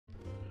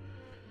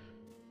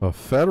A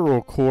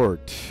federal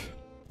court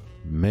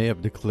may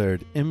have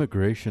declared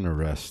immigration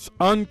arrests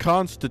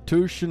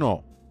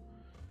unconstitutional.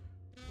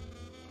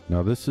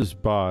 Now, this is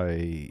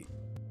by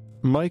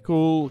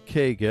Michael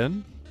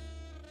Kagan,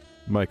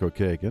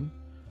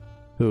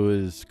 who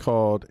is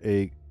called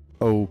a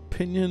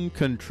opinion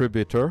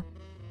contributor,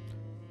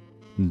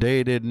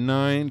 dated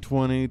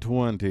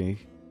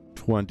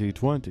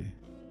 9/20/2020.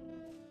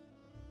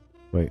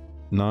 Wait,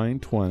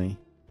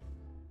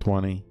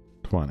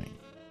 9/20/2020.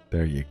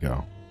 There you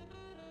go.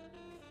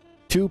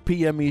 2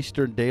 p.m.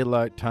 Eastern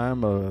Daylight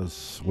Time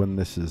is when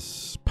this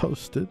is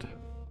posted.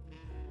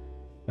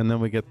 And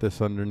then we get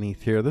this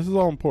underneath here. This is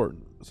all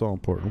important. It's all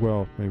important.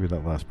 Well, maybe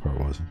that last part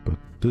wasn't, but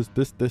this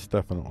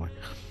definitely.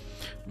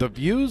 The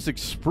views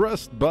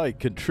expressed by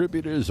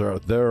contributors are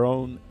their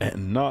own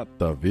and not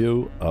the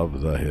view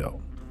of the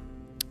Hill.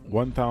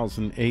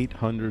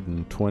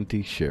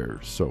 1,820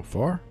 shares so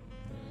far.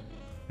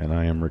 And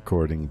I am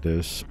recording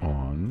this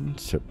on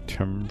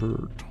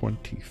September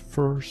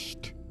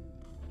 21st.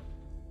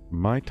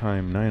 My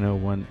time,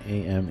 9:01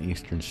 a.m.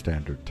 Eastern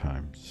Standard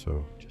Time.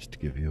 So just to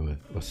give you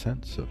a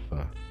sense of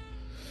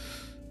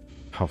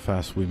how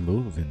fast we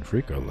move in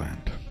Freeqo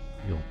land.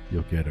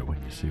 You'll get it when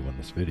you see when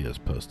this video is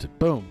posted.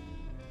 Boom.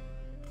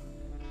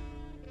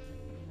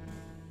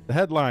 The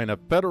headline: a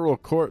federal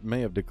court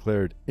may have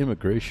declared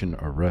immigration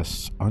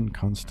arrests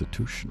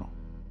unconstitutional.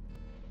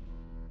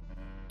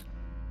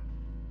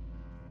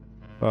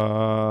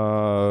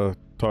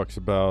 Talks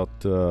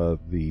about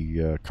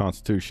the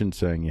Constitution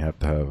saying you have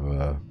to have,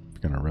 if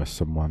you're going to arrest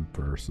someone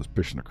for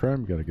suspicion of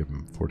crime, you got to give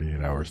them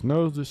 48 hours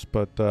notice.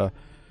 But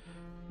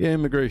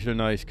immigration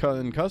and ICE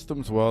and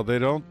customs, well, they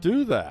don't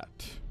do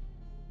that.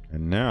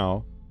 And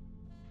now,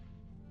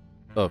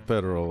 a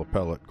federal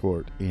appellate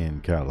court in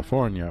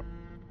California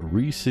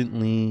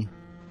recently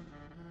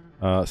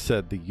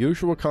said the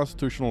usual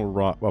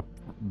constitutional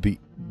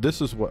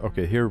this is what,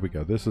 okay, here we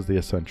go. This is the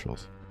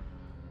essentials.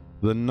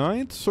 The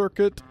Ninth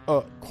Circuit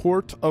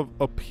Court of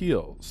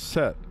Appeals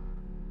said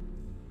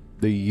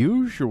the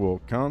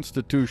usual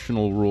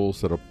constitutional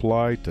rules that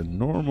apply to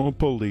normal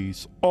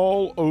police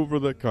all over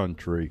the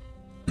country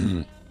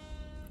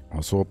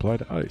also apply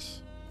to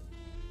ICE.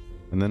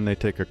 And then they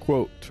take a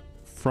quote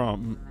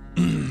from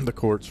the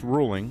court's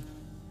ruling,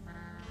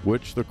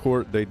 which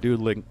they do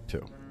link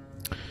to.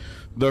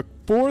 The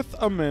Fourth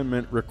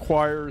Amendment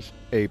requires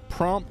a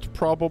prompt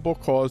probable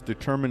cause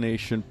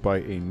determination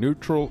by a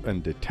neutral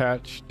and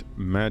detached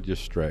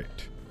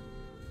magistrate.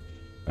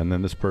 And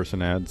then this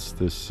person adds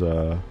this,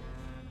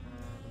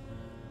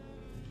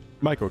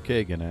 Michael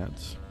Kagan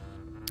adds,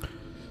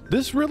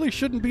 this really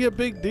shouldn't be a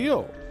big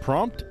deal.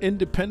 Prompt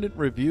independent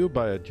review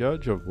by a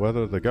judge of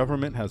whether the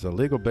government has a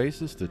legal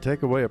basis to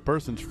take away a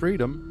person's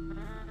freedom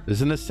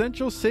is an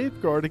essential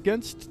safeguard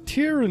against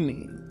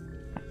tyranny.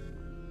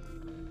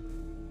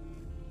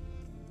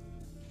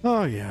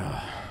 Oh,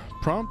 yeah.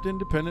 Prompt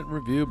independent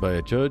review by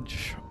a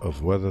judge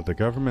of whether the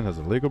government has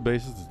a legal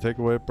basis to take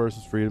away a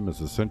person's freedom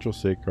is an essential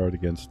safeguard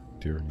against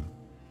tyranny.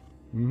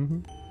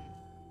 And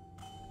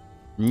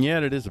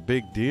yet it is a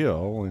big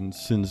deal, and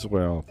since,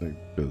 well, it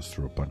goes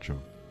through a bunch of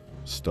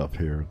stuff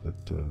here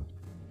that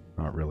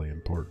not really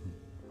important.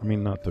 I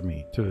mean, not to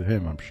me. To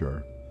him, I'm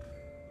sure.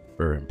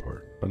 Very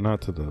important. But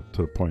not to the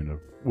point of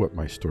what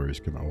my story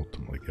is going to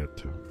ultimately get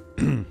to.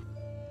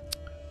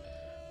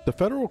 The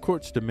federal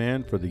court's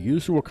demand for the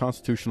usual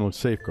constitutional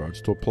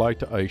safeguards to apply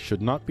to ICE should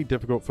not be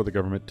difficult for the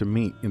government to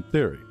meet, in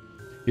theory.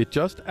 It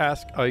just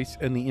asks ICE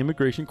and the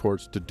immigration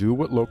courts to do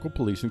what local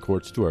police and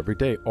courts do every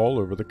day all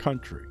over the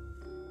country.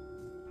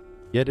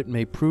 Yet it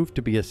may prove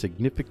to be a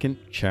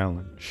significant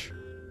challenge.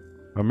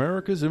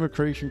 America's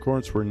immigration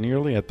courts were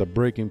nearly at the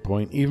breaking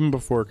point even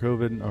before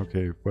COVID.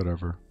 Okay,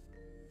 whatever.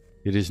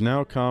 It is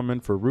now common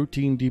for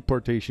routine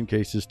deportation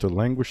cases to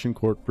languish in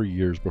court for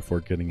years before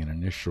getting an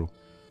initial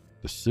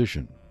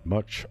decision,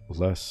 much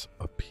less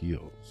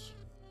appeals.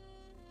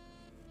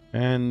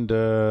 And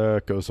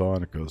it goes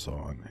on, it goes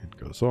on, it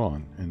goes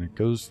on. And it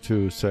goes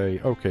to say,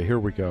 okay, here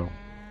we go.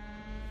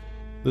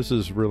 This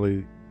is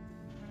really...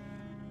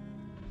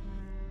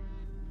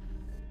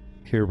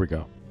 Here we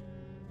go.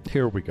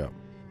 Here we go.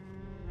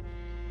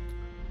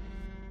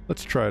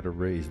 Let's try to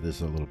raise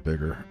this a little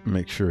bigger.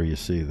 Make sure you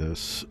see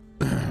this.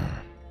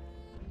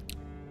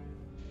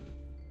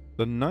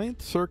 The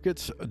Ninth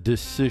Circuit's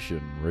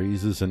decision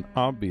raises an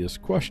obvious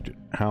question.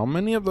 How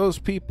many of those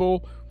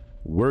people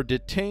were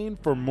detained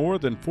for more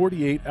than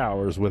 48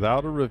 hours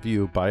without a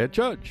review by a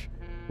judge?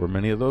 Were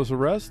many of those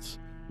arrests,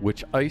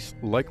 which ICE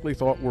likely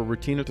thought were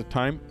routine at the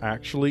time,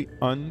 actually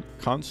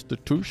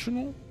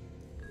unconstitutional?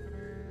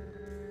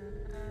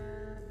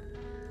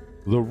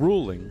 The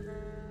ruling,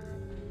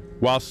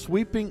 while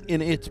sweeping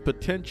in its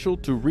potential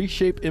to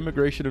reshape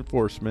immigration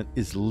enforcement,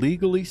 is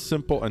legally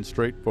simple and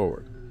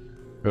straightforward.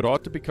 It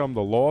ought to become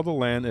the law of the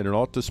land, and it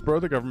ought to spur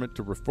the government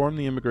to reform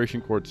the immigration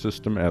court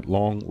system at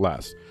long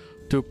last.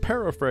 To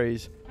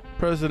paraphrase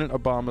President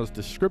Obama's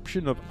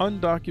description of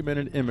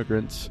undocumented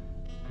immigrants,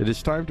 it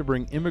is time to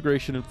bring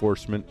immigration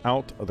enforcement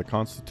out of the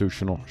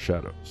constitutional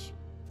shadows.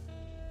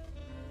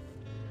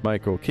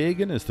 Michael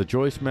Kagan is the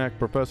Joyce Mack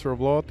Professor of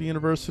Law at the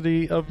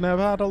University of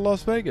Nevada,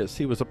 Las Vegas.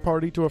 He was a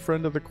party to a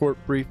friend of the court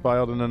brief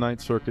filed in a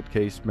Ninth Circuit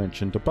case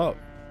mentioned above.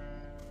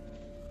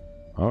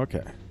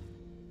 Okay.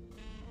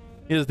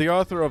 He is the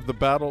author of The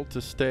Battle to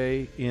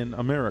Stay in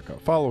America.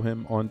 Follow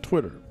him on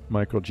Twitter,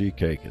 Michael G.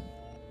 Kagan.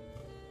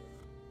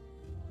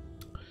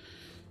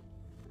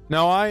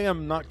 Now, I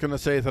am not going to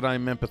say that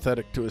I'm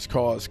empathetic to his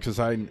cause, because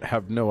I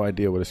have no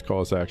idea what his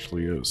cause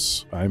actually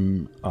is.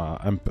 I'm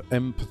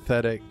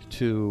empathetic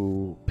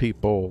to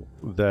people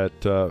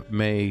that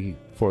may,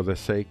 for the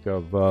sake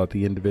of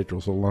the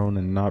individuals alone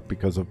and not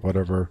because of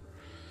whatever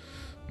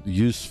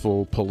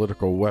useful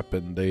political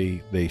weapon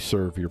they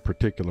serve your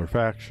particular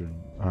faction.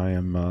 I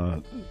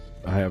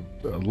have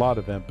a lot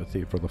of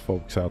empathy for the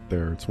folks out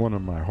there. It's one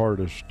of my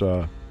hardest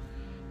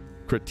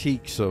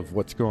critiques of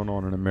what's going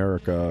on in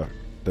America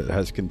that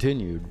has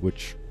continued,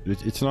 which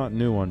it's not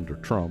new under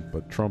Trump,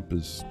 but Trump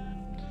is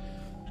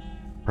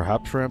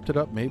perhaps ramped it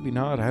up, maybe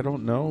not, I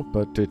don't know,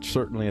 but it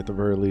certainly at the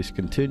very least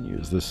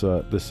continues this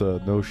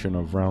notion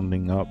of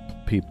rounding up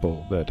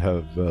people that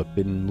have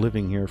been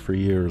living here for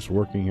years,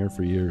 working here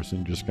for years,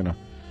 and just gonna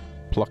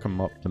pluck them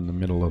up in the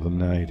middle of the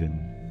night, and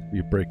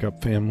you break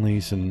up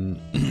families, and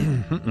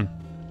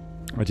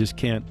I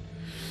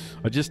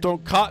just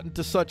don't cotton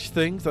to such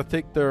things. I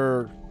think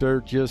they're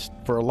just,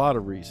 for a lot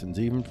of reasons,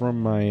 even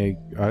from I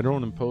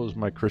don't impose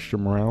my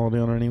Christian morality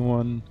on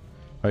anyone.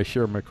 I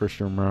share my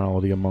Christian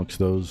morality amongst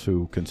those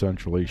who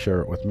consensually share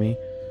it with me.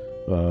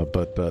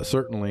 But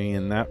certainly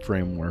in that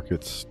framework,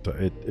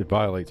 it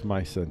violates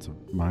my sense of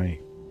my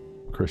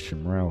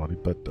Christian morality.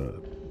 But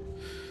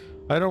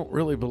I don't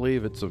really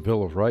believe it's a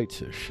Bill of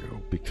Rights issue,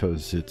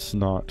 because it's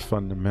not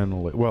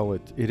fundamentally, well,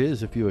 it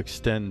is if you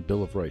extend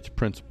Bill of Rights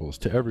principles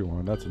to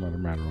everyone. That's another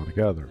matter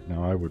altogether.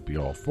 Now, I would be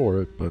all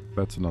for it, but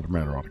that's another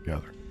matter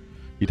altogether.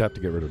 You'd have to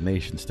get rid of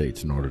nation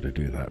states in order to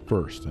do that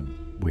first,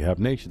 and we have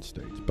nation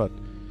states. But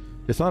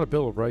it's not a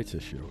Bill of Rights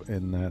issue,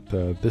 in that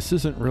this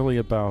isn't really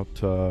about,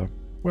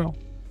 well,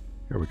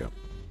 here we go.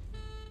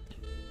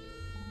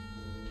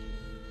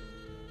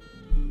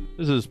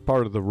 This is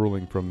part of the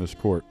ruling from this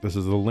court. This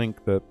is the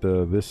link that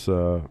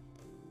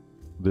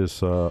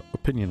this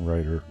opinion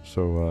writer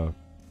so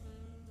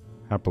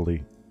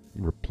happily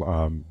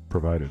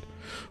provided.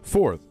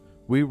 Fourth,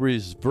 we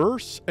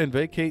reverse and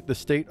vacate the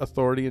state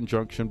authority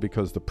injunction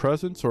because the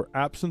presence or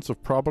absence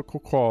of probable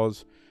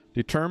cause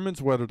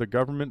determines whether the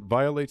government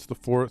violates the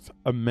Fourth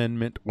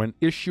Amendment when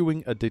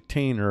issuing a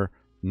detainer,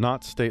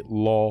 not state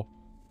law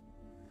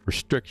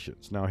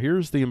restrictions. Now,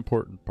 here's the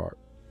important part.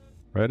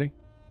 Ready?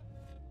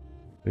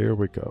 Here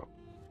we go.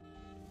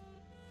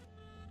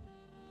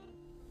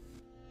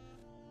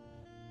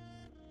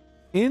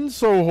 In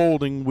so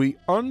holding, we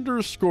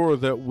underscore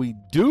that we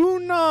do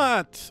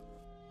not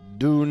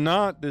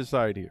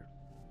decide here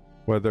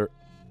whether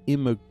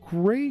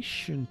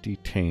immigration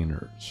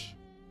detainers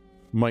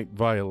might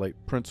violate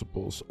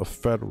principles of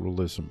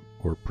federalism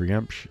or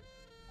preemption.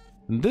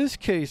 In this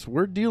case,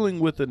 we're dealing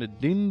with an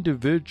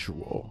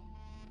individual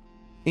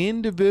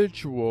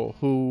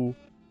who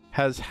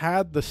has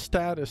had the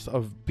status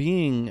of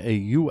being a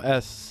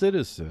U.S.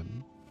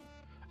 citizen,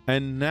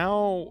 and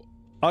now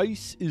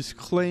ICE is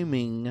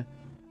claiming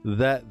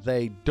that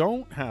they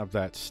don't have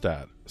that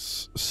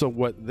status. So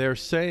what they're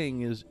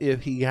saying is,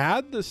 if he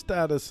had the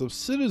status of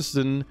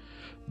citizen,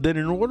 then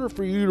in order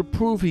for you to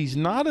prove he's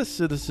not a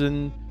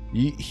citizen,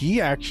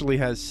 he actually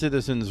has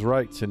citizens'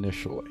 rights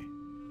initially.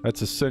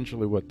 That's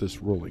essentially what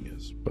this ruling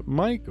is. But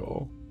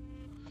Michael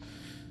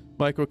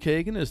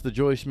Kagan is the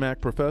Joyce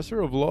Mack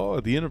Professor of Law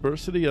at the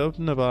University of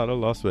Nevada,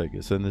 Las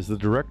Vegas, and is the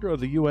director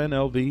of the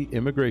UNLV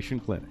Immigration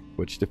Clinic,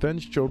 which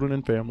defends children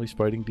and families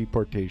fighting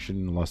deportation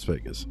in Las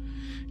Vegas.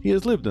 He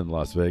has lived in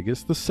Las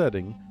Vegas, the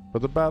setting for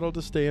the battle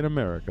to stay in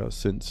America,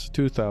 since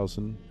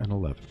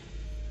 2011.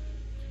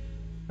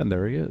 And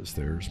there he is.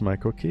 There's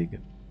Michael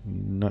Kagan.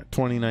 In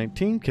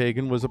 2019,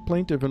 Kagan was a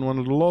plaintiff in one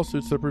of the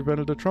lawsuits that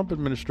prevented the Trump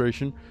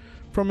administration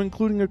from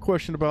including a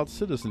question about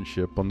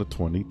citizenship on the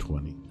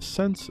 2020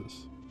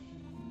 census.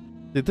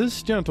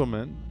 This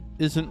gentleman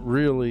isn't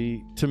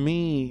really, to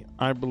me,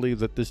 I believe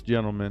that this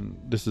gentleman,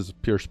 this is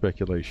pure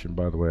speculation,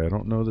 by the way. I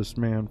don't know this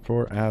man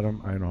for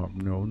Adam. I don't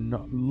know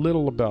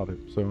little about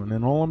him. So, and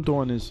then all I'm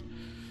doing is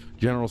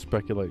general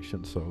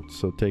speculation.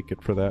 So take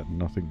it for that and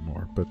nothing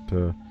more. But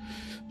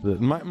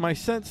my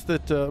sense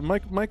that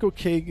Michael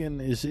Kagan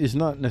is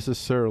not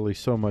necessarily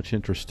so much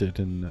interested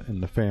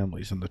in the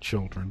families and the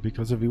children,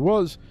 because if he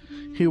was,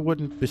 he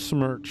wouldn't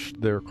besmirch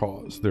their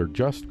cause, their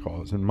just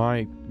cause. And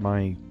my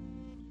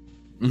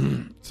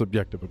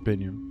subjective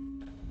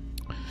opinion,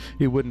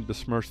 he wouldn't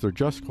besmirch their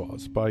just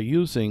cause by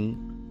using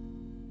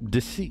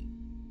deceit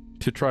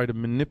to try to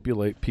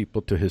manipulate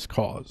people to his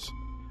cause.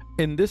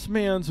 In this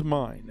man's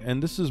mind,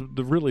 and this is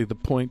really the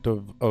point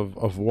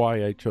of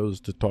why I chose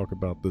to talk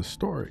about this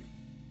story.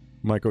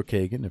 Michael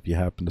Kagan, if you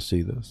happen to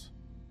see this,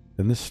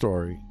 in this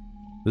story,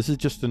 this is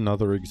just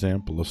another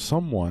example of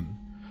someone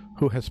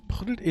who has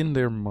put it in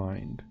their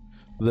mind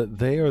that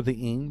they are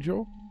the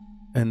angel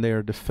and they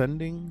are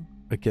defending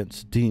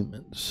against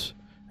demons,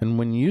 And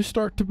when you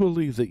start to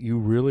believe that you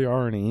really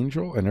are an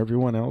angel and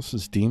everyone else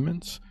is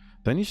demons,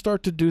 then you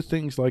start to do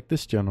things like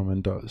this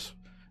gentleman does,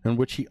 in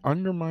which he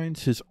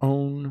undermines his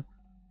own,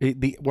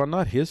 well,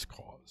 not his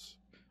cause.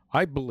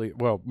 I believe,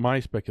 well, my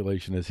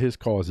speculation is his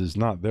cause is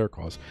not their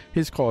cause.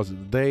 His cause is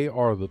they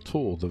are the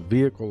tool, the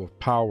vehicle of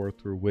power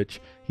through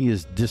which he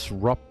is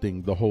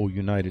disrupting the whole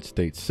United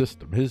States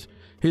system.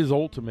 His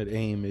ultimate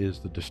aim is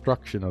the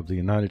destruction of the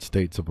United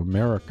States of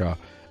America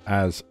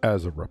as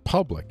a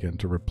republic, and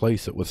to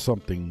replace it with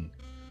something.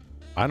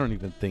 I don't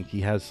even think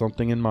he has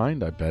something in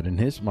mind. I bet in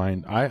his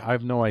mind, I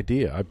have no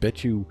idea. I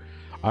bet you,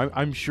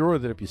 I'm sure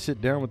that if you sit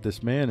down with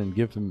this man and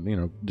give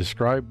him,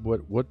 describe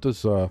what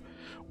does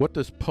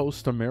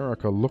post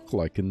America look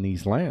like in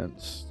these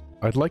lands,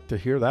 I'd like to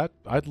hear that.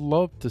 I'd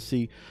like to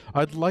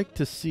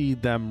see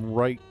them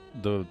write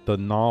the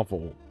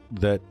novel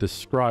that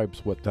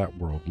describes what that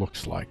world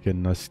looks like,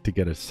 and us to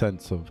get a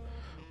sense of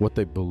what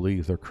they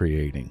believe they're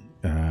creating.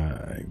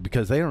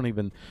 Because they don't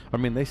even,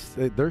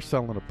 they're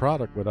selling a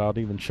product without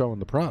even showing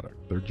the product.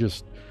 They're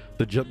just,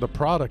 the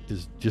product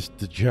is just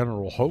the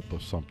general hope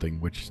of something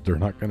which they're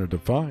not going to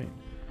define.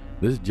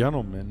 This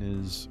gentleman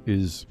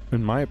is,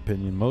 in my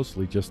opinion,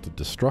 mostly just a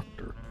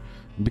destructor.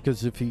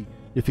 Because if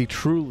he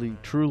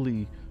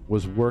truly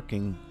was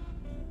working,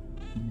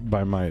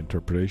 by my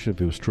interpretation, if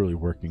he was truly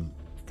working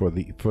for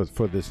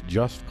this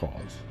just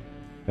cause,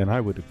 and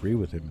I would agree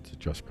with him, it's a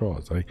just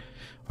cause.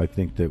 I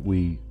think that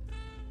we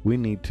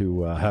need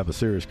to have a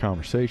serious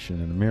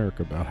conversation in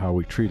America about how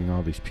we're treating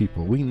all these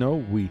people. We know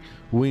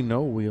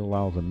we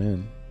allow them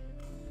in.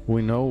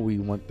 We know we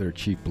want their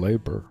cheap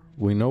labor.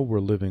 We know we're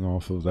living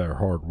off of their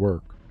hard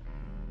work,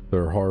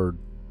 their hard,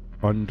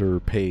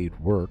 underpaid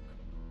work.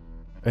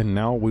 And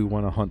now we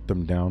want to hunt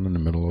them down in the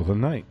middle of the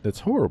night.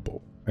 That's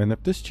horrible. And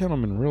if this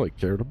gentleman really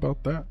cared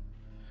about that,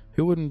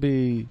 he wouldn't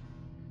be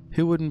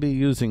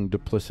using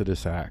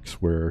duplicitous acts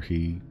where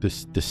he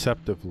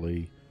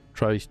deceptively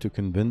tries to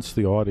convince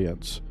the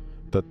audience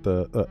that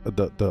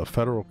the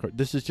federal,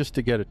 this is just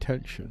to get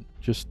attention,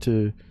 just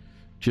to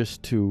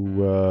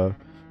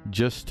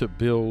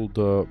build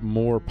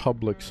more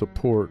public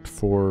support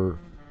for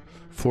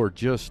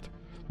just,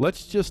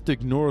 let's just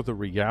ignore the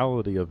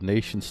reality of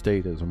nation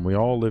statism. We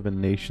all live in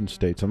nation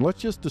states, and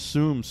let's just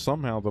assume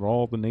somehow that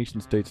all the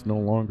nation states no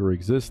longer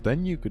exist.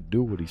 Then you could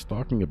do what he's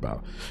talking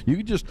about. You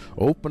could just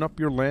open up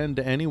your land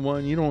to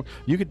anyone.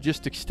 You could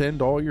just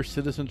extend all your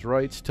citizens'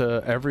 rights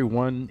to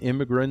everyone,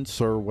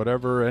 immigrants or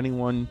whatever,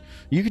 anyone.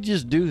 You could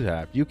just do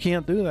that. You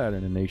can't do that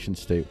in a nation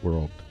state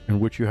world in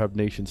which you have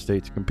nation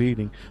states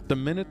competing. The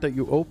minute that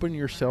you open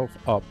yourself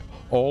up,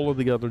 all of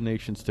the other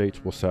nation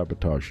states will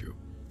sabotage you.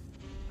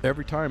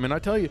 Every time. And I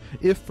tell you,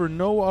 if for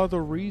no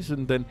other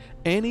reason than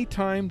any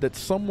time that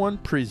someone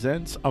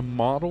presents a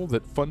model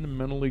that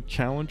fundamentally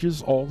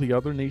challenges all the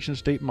other nation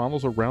state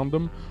models around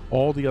them,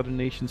 all the other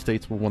nation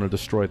states will want to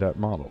destroy that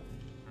model.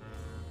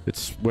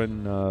 It's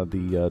when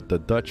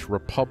the Dutch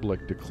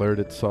Republic declared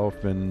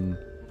itself in,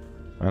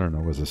 I don't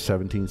know, was it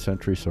 17th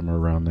century, somewhere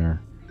around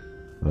there.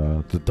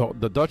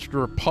 The Dutch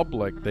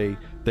Republic,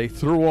 they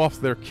threw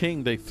off their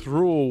king, they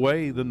threw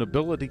away the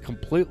nobility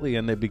completely,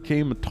 and they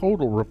became a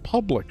total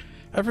republic.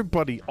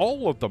 Everybody,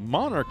 all of the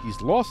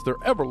monarchies lost their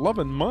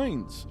ever-loving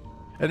minds.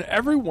 And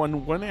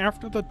everyone went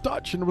after the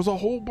Dutch, and there was a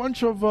whole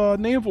bunch of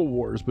naval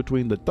wars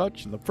between the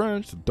Dutch and the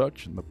French, the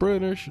Dutch and the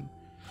British. And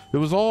it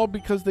was all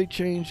because they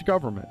changed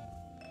government.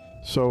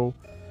 So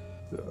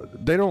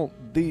they don't,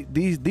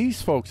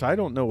 these folks, I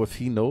don't know if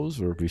he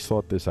knows or if he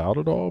thought this out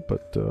at all,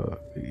 but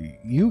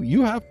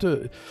you have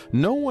to,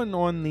 no one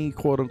on the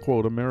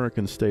quote-unquote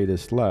American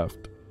statist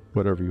left,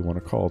 whatever you want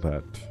to call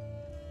that,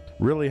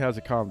 really has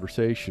a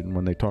conversation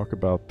when they talk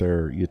about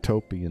their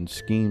utopian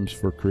schemes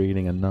for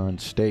creating a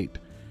non-state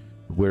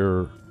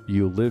where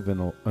you live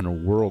in a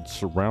world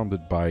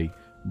surrounded by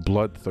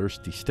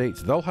bloodthirsty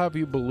states. They'll have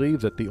you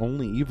believe that the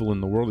only evil in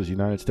the world is the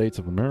United States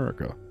of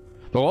America.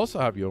 They'll also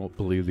have you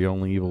believe the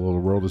only evil in the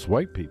world is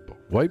white people.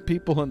 White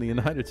people in the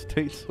United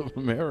States of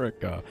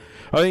America.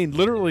 I mean,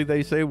 literally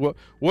they say, what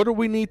do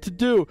we need to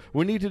do?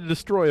 We need to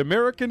destroy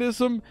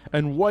Americanism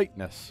and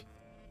whiteness.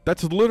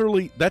 That's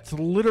literally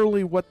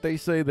what they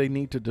say they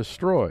need to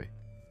destroy.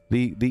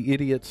 The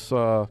idiots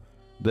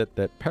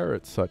that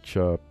parrot such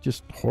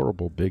just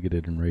horrible,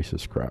 bigoted, and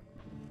racist crap.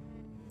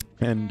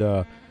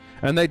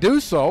 And they do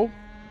so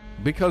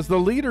because the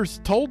leaders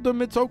told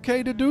them it's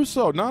okay to do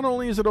so. Not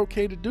only is it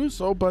okay to do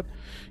so, but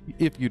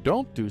if you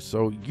don't do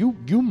so,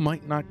 you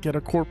might not get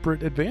a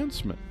corporate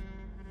advancement.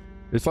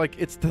 It's like,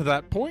 it's to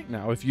that point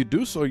now. If you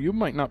do so, you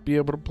might not be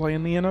able to play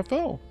in the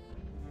NFL.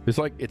 It's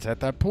like, it's at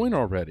that point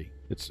already.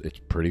 It's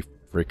pretty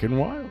freaking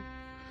wild.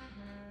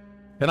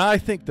 And I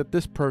think that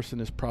this person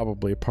is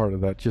probably a part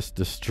of that just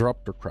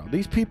disruptor crowd.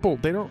 These people,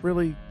 they don't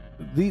really,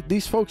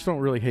 these folks don't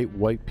really hate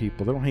white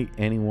people. They don't hate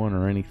anyone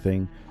or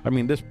anything. I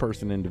mean, this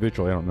person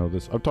individually, I don't know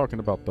this. I'm talking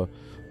about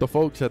the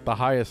folks at the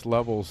highest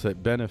levels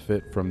that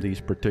benefit from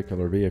these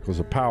particular vehicles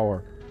of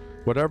power.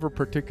 Whatever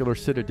particular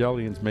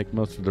citadelians make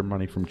most of their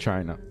money from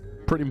China.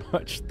 Pretty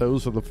much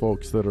those are the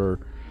folks that are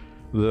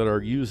that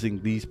are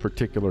using these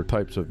particular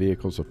types of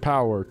vehicles of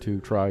power to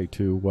try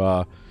to,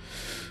 well,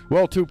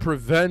 to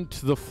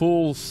prevent the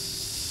full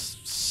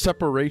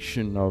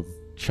separation of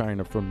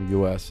China from the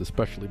U.S.,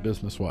 especially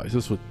business-wise.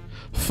 This would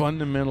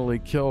fundamentally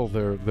kill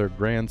their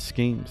grand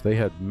schemes. They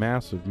had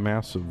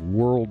massive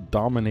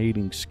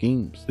world-dominating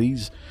schemes.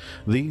 These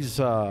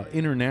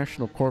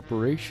international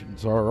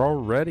corporations are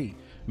already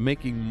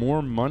making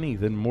more money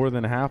than more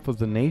than half of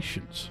the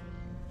nations.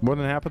 More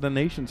than half of the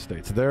nation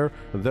states. They're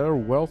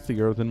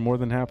wealthier than more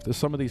than half.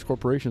 Some of these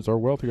corporations are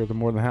wealthier than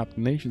more than half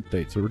the nation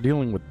states. So we're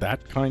dealing with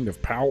that kind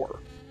of power,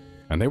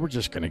 and they were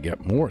just going to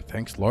get more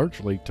thanks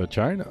largely to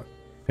China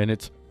and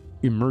its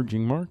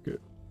emerging market,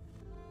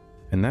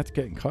 and that's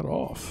getting cut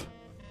off.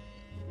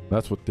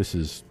 That's what this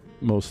is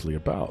mostly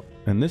about.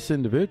 And this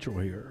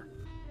individual here,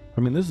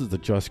 I mean, this is the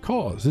just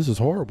cause. This is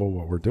horrible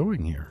what we're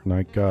doing here.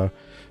 Like,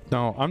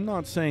 now I'm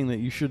not saying that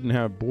you shouldn't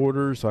have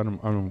borders. I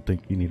don't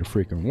think you need a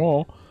freaking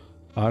wall.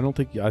 I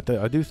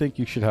do think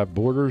you should have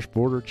borders,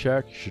 border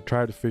check. You should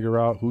try to figure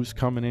out who's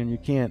coming in. You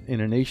can't, in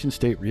a nation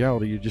state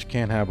reality, you just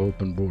can't have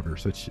open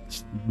borders.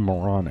 It's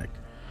moronic.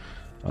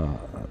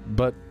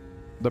 But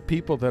the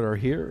people that are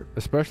here,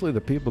 especially the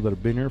people that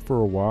have been here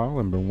for a while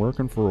and been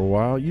working for a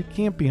while, you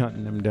can't be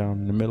hunting them down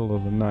in the middle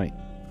of the night.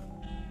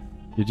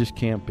 You just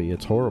can't be.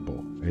 It's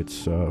horrible.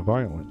 It's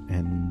violent.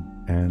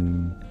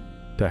 And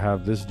to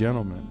have this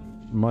gentleman,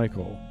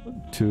 Michael,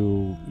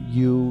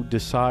 you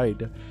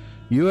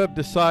have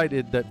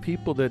decided that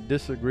people that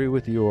disagree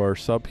with you are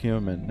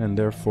subhuman, and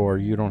therefore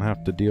you don't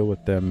have to deal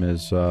with them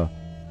as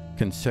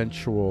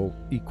consensual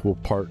equal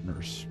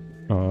partners.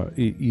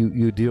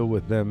 You deal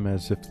with them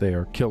as if they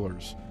are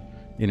killers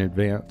in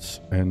advance,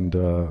 and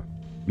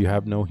you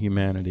have no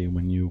humanity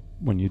when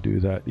you do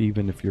that,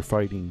 even if you're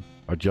fighting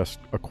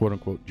a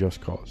quote-unquote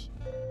just cause.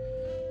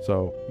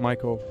 So,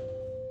 Michael,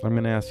 I'm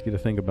going to ask you to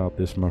think about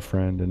this, my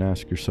friend, and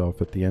ask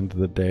yourself at the end of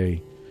the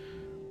day,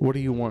 what do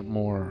you want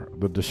more,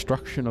 the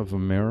destruction of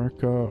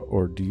America,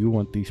 or do you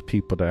want these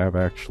people to have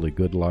actually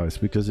good lives?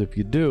 Because if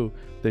you do,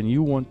 then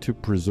you want to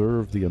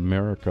preserve the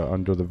America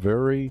under the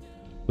very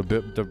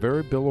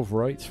Bill of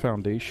Rights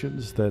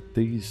foundations that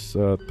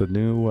the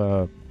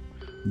new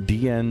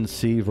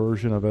DNC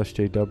version of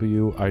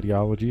SJW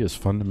ideology is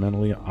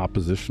fundamentally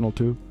oppositional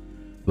to.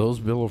 Those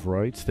Bill of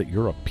Rights that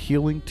you're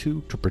appealing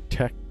to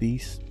protect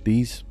these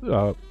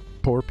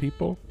poor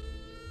people.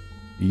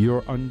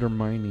 You're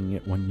undermining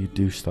it when you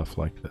do stuff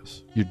like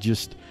this.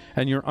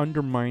 You're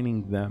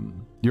undermining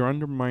them. You're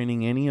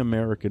undermining any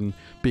American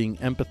being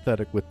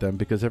empathetic with them,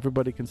 because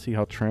everybody can see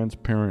how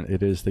transparent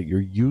it is that you're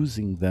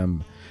using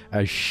them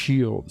as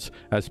shields,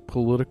 as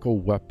political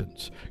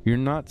weapons. You're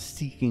not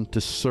seeking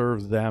to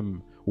serve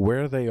them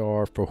where they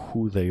are for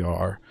who they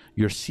are.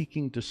 You're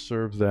seeking to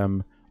serve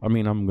them. I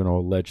mean, I'm going to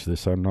allege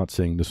this. I'm not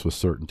saying this with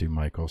certainty,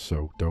 Michael,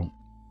 so don't.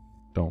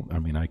 I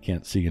mean, I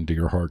can't see into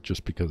your heart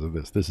just because of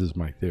this. This is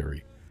my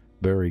theory.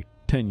 Very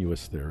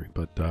tenuous theory,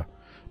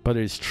 but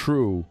it's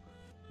true.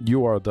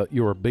 You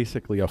are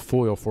basically a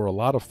foil for a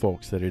lot of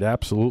folks. That it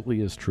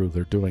absolutely is true.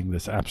 They're doing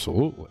this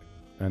absolutely,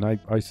 and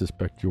I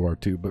suspect you are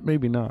too, but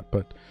maybe not.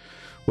 But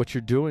what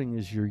you're doing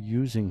is you're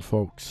using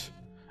folks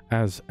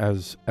as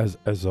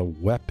a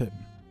weapon,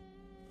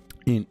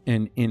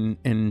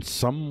 in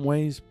some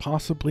ways,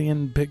 possibly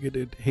in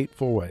bigoted,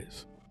 hateful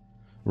ways,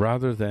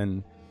 rather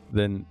than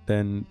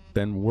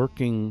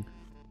working.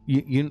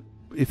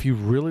 If you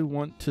really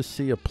want to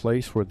see a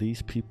place where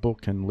these people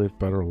can live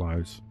better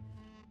lives,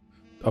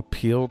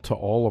 appeal to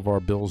all of our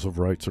bills of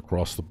rights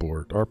across the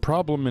board. Our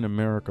problem in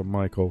America,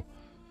 Michael,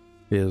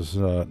 is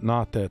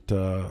not that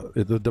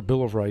the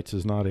Bill of Rights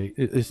is not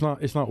it's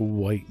not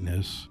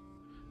whiteness.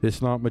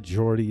 It's not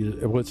majority.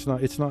 Well, it's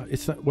not.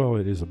 Well,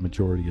 it is a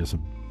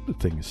majorityism. The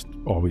thing is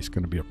always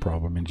going to be a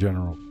problem in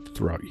general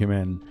throughout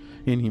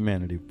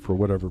humanity. For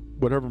whatever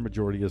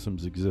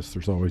majorityisms exist,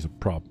 there's always a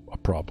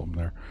problem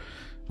there.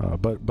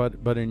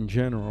 But in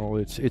general,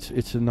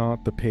 it's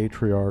not the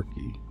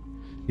patriarchy.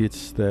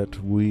 It's that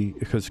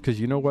because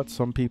you know what,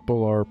 some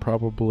people are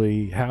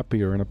probably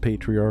happier in a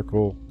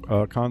patriarchal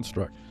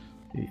construct.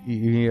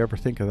 You ever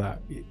think of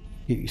that?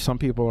 Some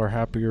people are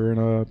happier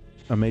in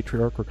a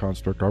matriarchal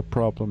construct. Our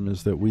problem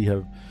is that we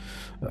have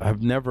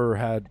never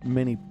had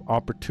many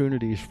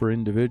opportunities for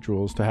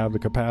individuals to have the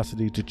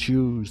capacity to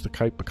choose the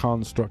type of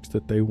constructs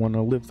that they want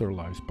to live their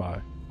lives by.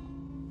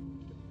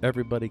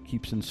 Everybody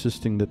keeps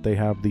insisting that they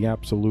have the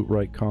absolute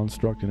right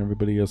construct, and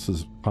everybody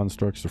else's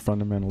constructs are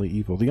fundamentally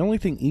evil. The only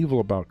thing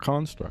evil about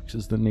constructs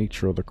is the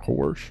nature of the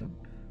coercion.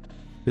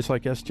 It's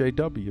like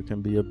SJW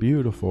can be a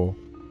beautiful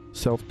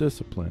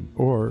self-discipline,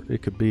 or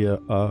it could be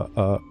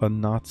a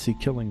Nazi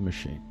killing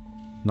machine.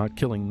 Not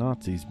killing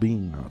Nazis,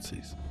 being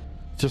Nazis.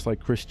 It's just like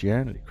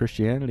Christianity.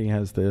 Christianity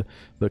has the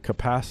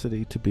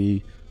capacity to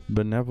be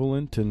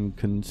benevolent and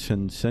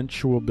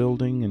consensual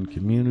building and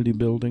community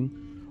building,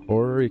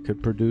 or it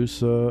could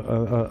produce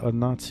a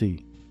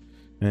Nazi.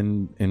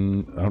 And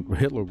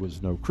Hitler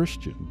was no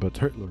Christian, but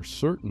Hitler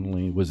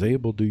certainly was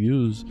able to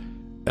use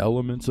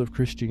elements of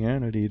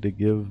Christianity to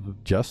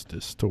give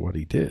justice to what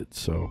he did.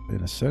 So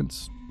in a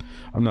sense,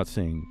 I'm not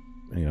saying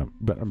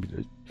but I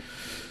mean,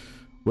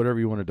 whatever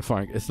you want to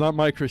define. It's not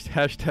my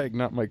hashtag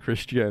not my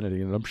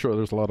Christianity, and I'm sure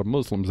there's a lot of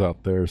Muslims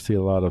out there see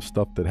a lot of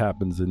stuff that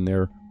happens in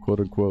their quote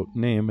unquote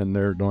name, and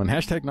they're doing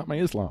hashtag not my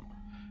Islam.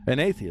 And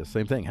atheists,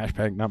 same thing,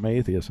 hashtag not my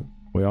atheism.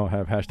 We all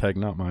have hashtag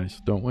not my's,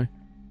 don't we?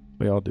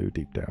 We all do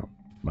deep down,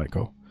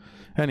 Michael.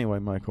 Anyway,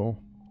 Michael,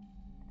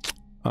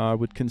 I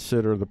would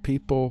consider the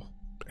people,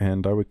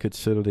 and I would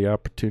consider the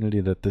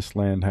opportunity that this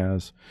land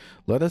has.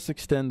 Let us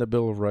extend the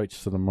Bill of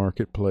Rights to the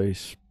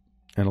marketplace.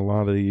 And a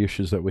lot of the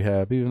issues that we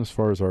have, even as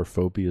far as our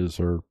phobias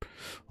or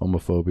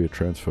homophobia,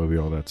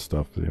 transphobia, all that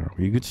stuff,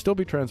 you could still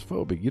be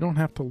transphobic. You don't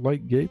have to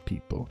like gay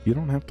people. You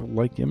don't have to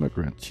like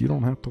immigrants. You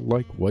don't have to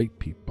like white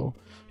people.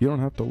 You don't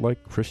have to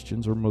like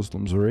Christians or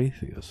Muslims or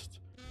atheists.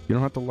 You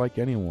don't have to like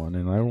anyone.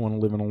 And I don't want to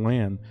live in a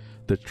land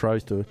that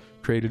tries to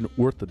create an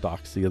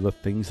orthodoxy of the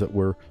things that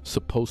we're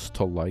supposed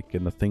to like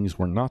and the things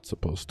we're not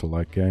supposed to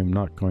like. I'm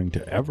not going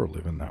to ever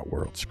live in that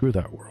world. Screw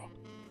that world.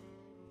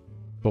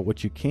 But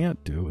what you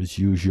can't do is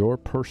use your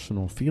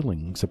personal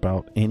feelings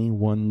about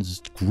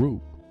anyone's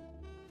group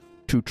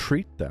to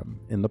treat them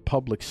in the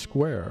public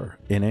square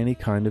in any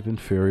kind of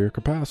inferior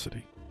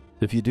capacity.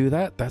 If you do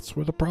that, that's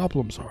where the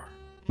problems are.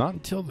 Not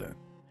until then.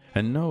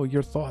 And no,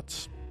 your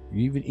thoughts,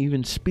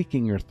 even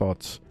speaking your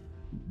thoughts,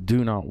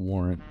 do not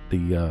warrant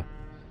the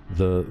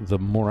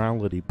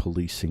morality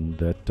policing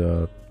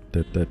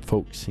that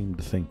folks seem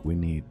to think we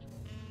need.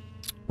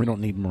 We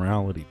don't need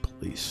morality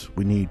police.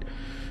 We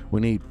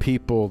need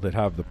people that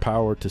have the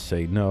power to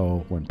say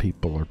no when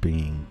people are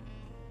being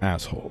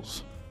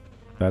assholes.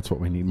 That's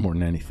what we need more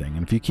than anything.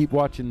 And if you keep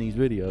watching these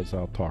videos,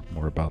 I'll talk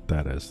more about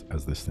that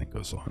as this thing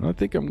goes on. I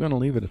think I'm going to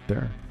leave it at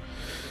there.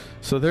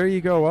 So there you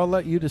go. I'll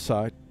let you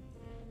decide.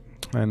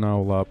 And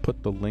I'll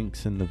put the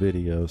links in the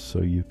videos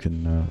so you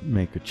can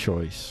make a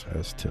choice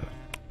as to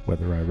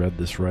whether I read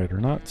this right or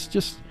not. It's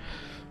just...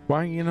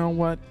 Well, you know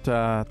what?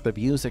 The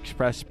views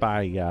expressed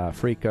by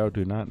Freeqo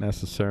do not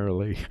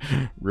necessarily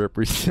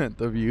represent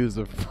the views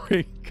of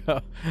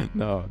Freeqo.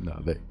 No,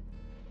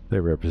 they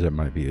represent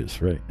my views,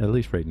 right? At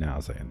least right now,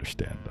 as I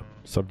understand them.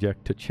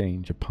 Subject to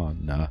change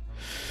upon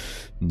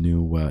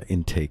new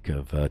intake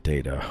of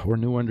data or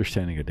new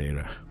understanding of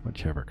data,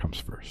 whichever comes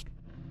first.